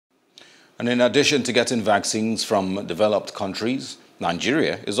And in addition to getting vaccines from developed countries,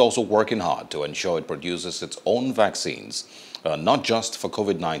 Nigeria is also working hard to ensure it produces its own vaccines, not just for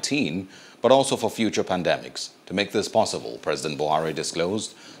COVID-19, but also for future pandemics. To make this possible, President Buhari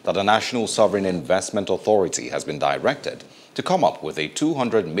disclosed that the National Sovereign Investment Authority has been directed to come up with a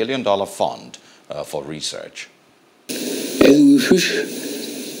 $200 million fund for research. As we wish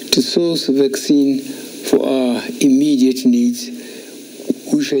to source vaccine for our immediate needs,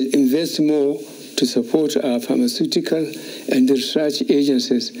 we shall invest more to support our pharmaceutical and research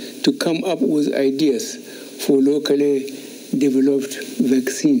agencies to come up with ideas for locally developed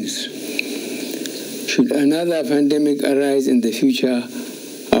vaccines. Should another pandemic arise in the future,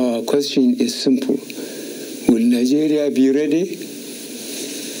 our question is simple. Will Nigeria be ready?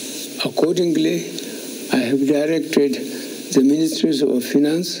 Accordingly, I have directed the Ministries of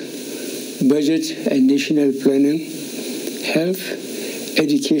Finance, Budget and National Planning, Health,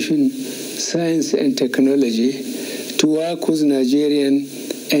 Education, Science and Technology to work with Nigerian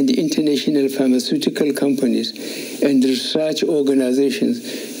and international pharmaceutical companies and research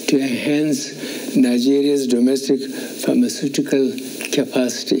organizations to enhance Nigeria's domestic pharmaceutical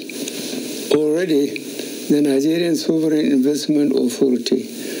capacity. Already, the Nigerian Sovereign Investment Authority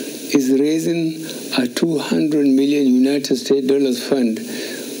is raising a $200 million United States dollars fund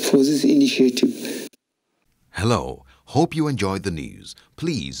for this initiative. Hello, hope you enjoyed the news.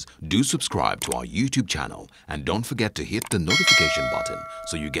 Please do subscribe to our YouTube channel and don't forget to hit the notification button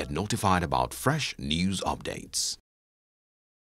so you get notified about fresh news updates.